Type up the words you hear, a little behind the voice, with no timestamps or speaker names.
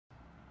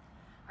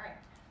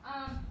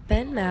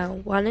and Mao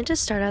wanted to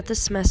start out the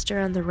semester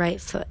on the right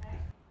foot.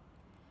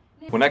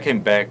 When I came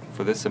back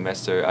for this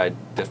semester, I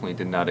definitely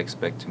did not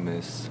expect to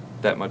miss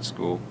that much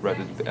school right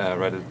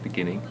at the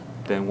beginning.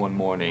 Then one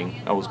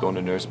morning, I was going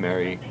to Nurse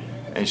Mary,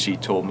 and she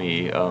told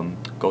me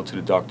go to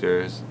the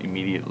doctors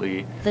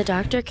immediately. The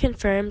doctor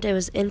confirmed it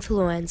was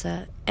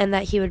influenza and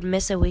that he would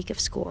miss a week of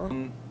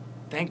school.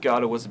 Thank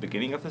God it was the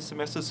beginning of the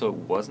semester, so it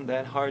wasn't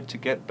that hard to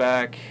get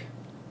back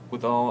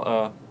with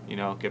all,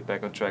 get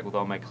back on track with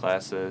all my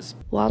classes.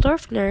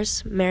 Waldorf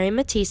nurse Mary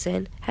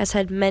Mathisen has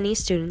had many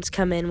students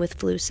come in with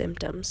flu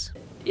symptoms.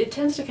 It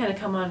tends to kind of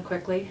come on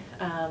quickly,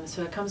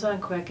 so it comes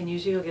on quick, and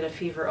usually you'll get a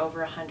fever over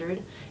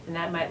 100, and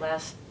that might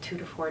last 2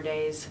 to 4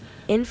 days.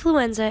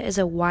 Influenza is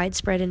a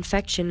widespread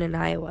infection in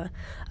Iowa.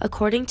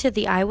 According to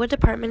the Iowa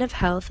Department of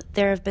Health,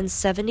 there have been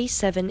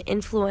 77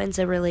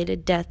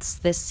 influenza-related deaths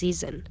this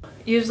season.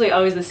 Usually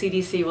always the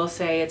CDC will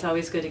say it's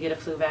always good to get a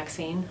flu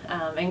vaccine,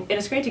 and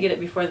it's great to get it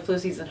before the flu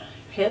season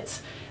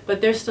hits, but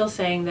they're still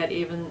saying that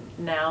even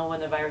now when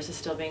the virus is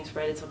still being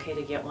spread, it's okay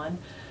to get one.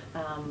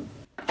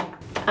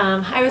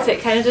 I would say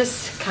kind of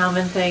just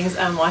common things.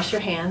 Wash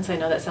your hands. I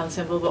know that sounds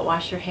simple, but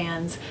wash your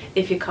hands.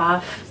 If you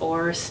cough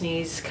or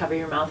sneeze, cover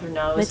your mouth or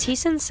nose.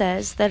 Mathisen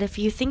says that if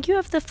you think you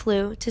have the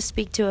flu, to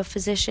speak to a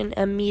physician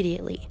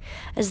immediately,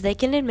 as they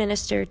can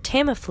administer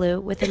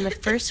Tamiflu within the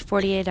first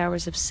 48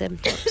 hours of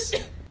symptoms.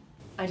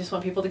 I just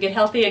want people to get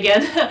healthy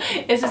again.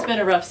 It's just been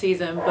a rough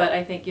season, but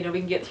I think we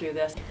can get through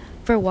this.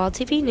 For Wall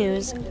TV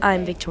News,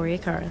 I'm Victoria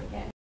Cara.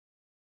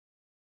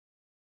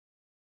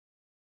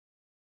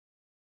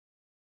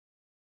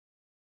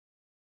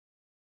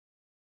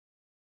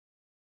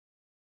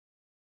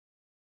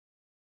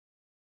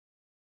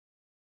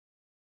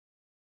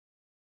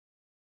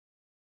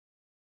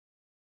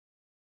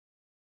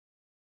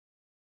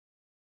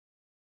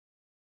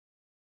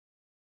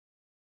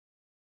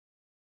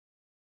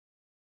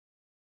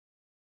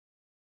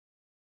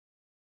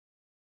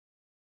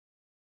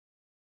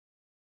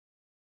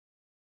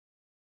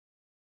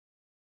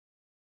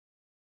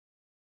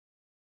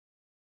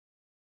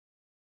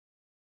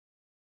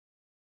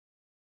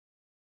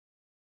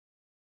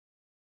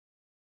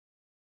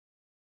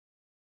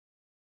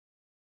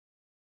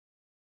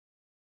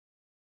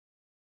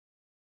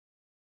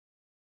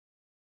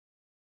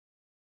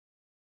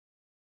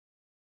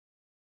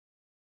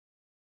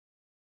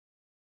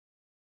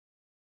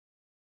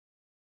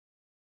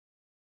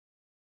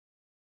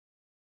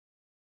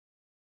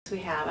 We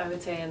have, I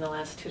would say in the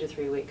last 2 to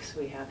 3 weeks,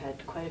 we have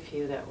had quite a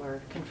few that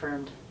were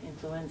confirmed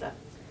influenza.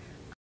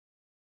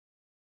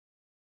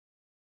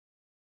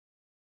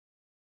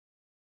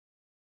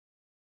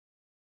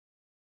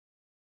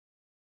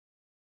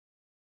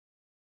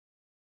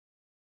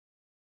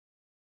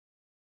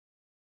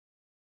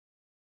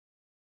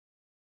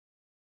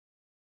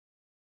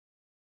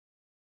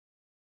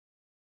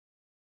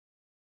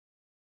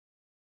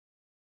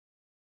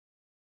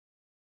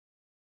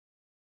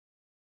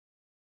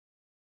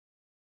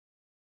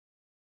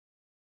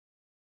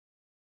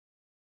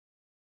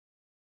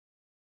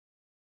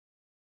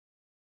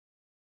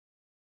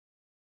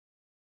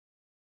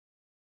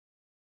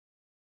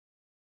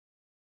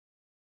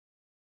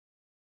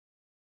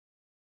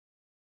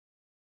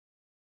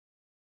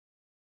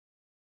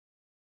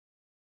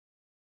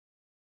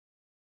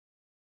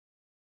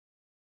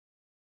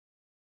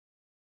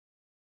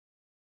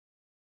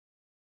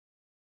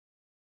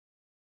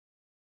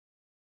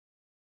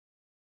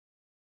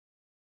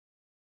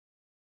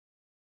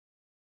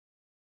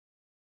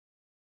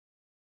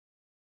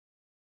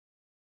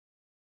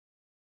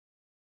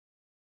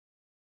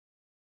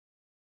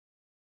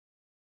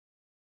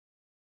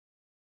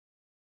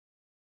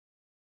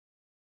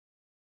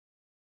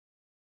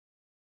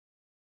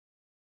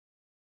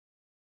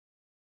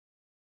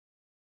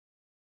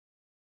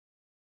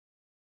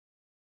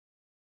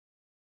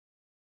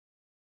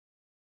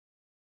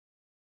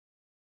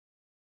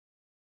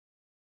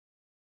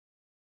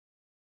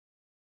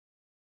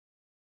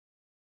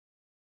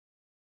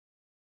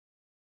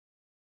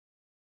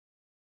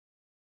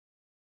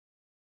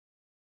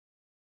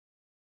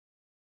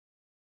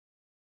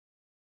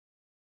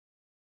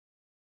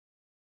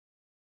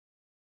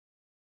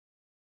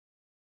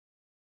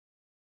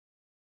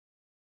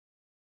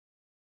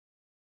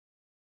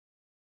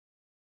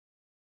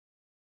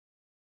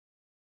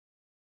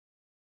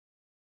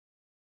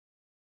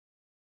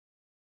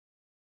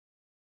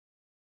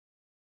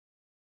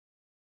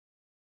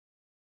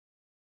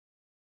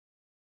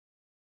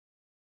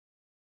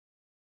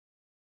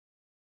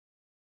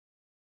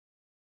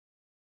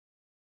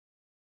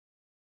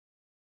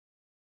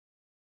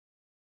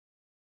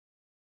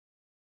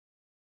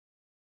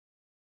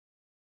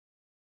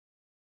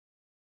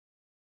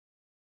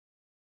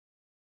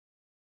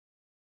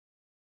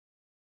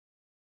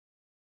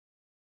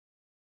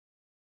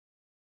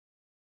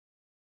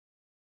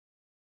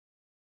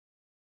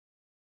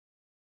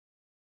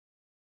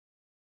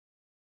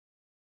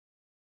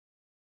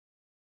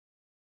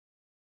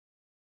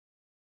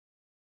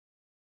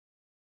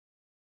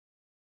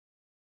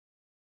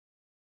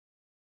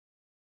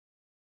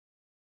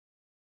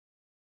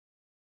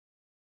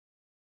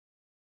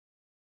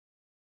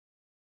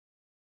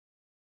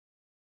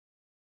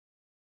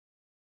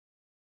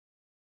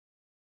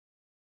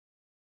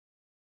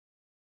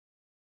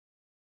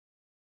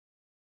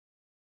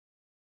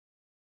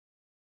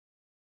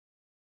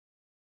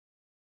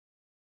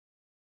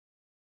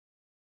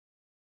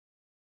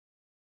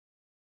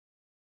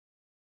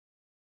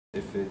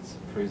 If it's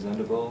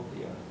presentable,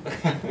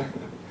 yeah.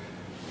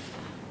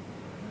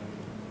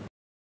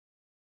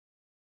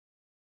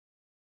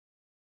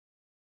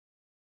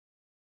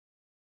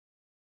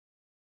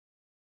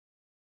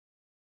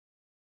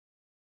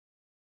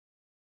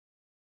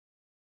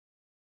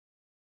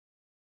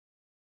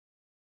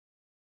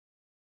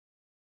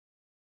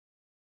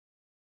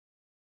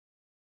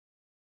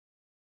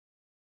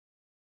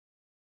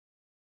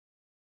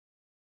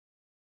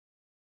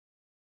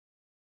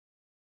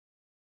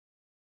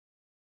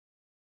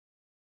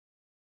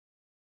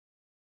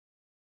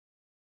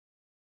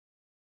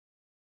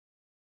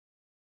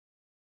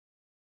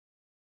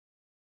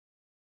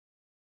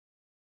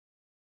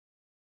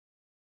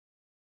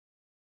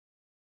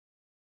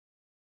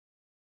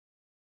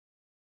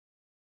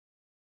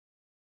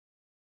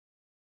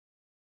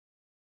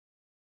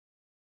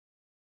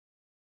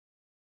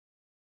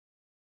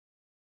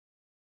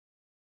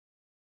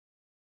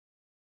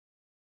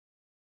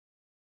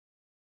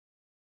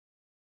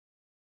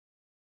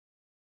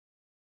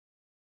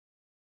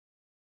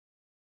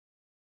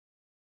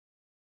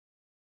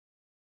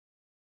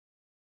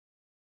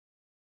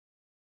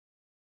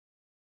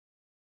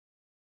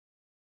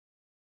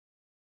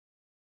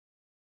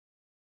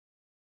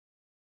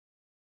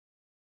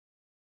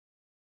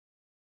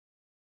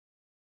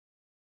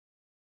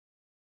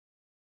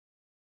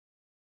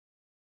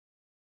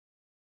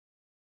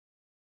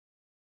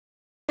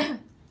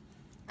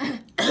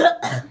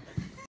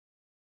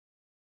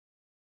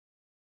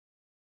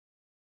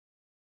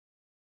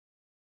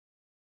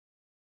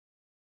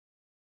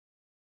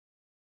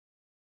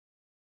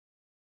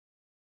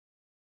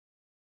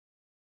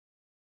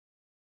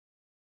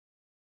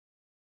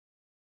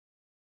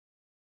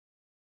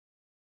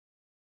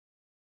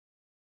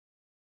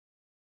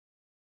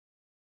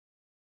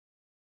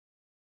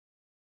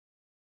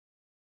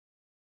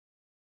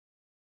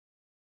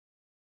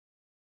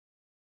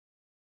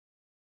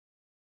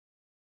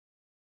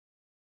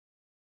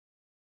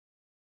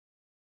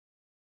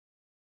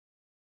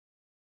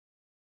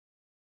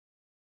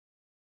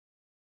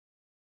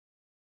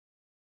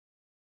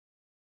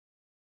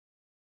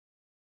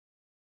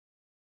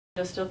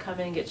 You'll still come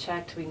in and get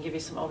checked. We can give you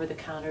some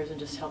over-the-counters and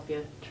just help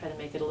you try to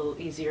make it a little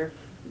easier.